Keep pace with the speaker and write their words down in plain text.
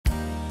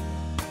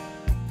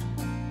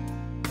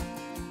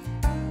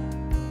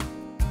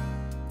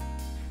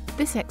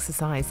This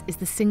exercise is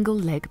the single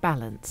leg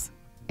balance.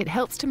 It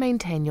helps to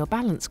maintain your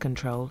balance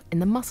control in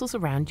the muscles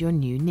around your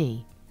new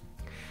knee.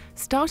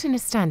 Start in a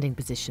standing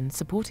position,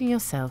 supporting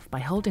yourself by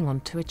holding on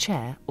to a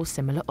chair or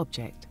similar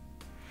object.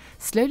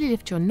 Slowly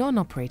lift your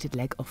non-operated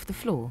leg off the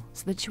floor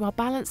so that you are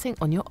balancing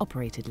on your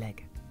operated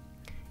leg.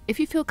 If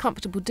you feel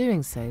comfortable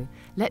doing so,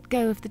 let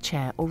go of the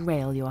chair or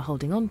rail you are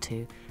holding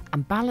onto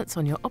and balance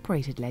on your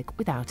operated leg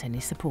without any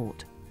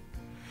support.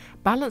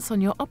 Balance on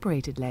your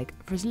operated leg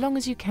for as long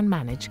as you can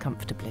manage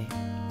comfortably.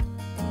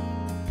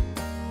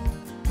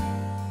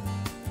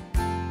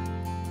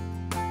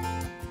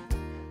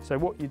 So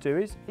what you do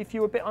is, if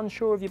you're a bit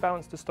unsure of your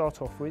balance to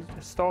start off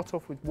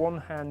with one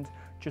hand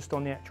just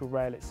on the actual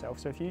rail itself.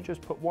 So if you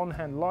just put one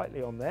hand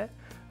lightly on there,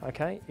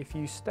 okay, if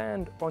you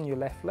stand on your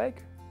left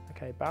leg,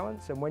 okay,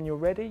 balance, and when you're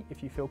ready,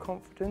 if you feel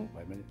confident,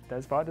 Wait a minute.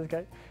 There's fighters,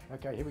 okay?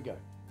 Okay, here we go.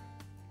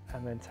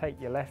 And then take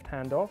your left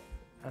hand off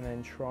and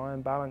then try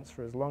and balance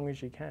for as long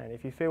as you can.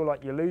 If you feel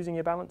like you're losing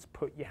your balance,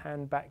 put your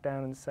hand back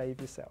down and save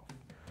yourself.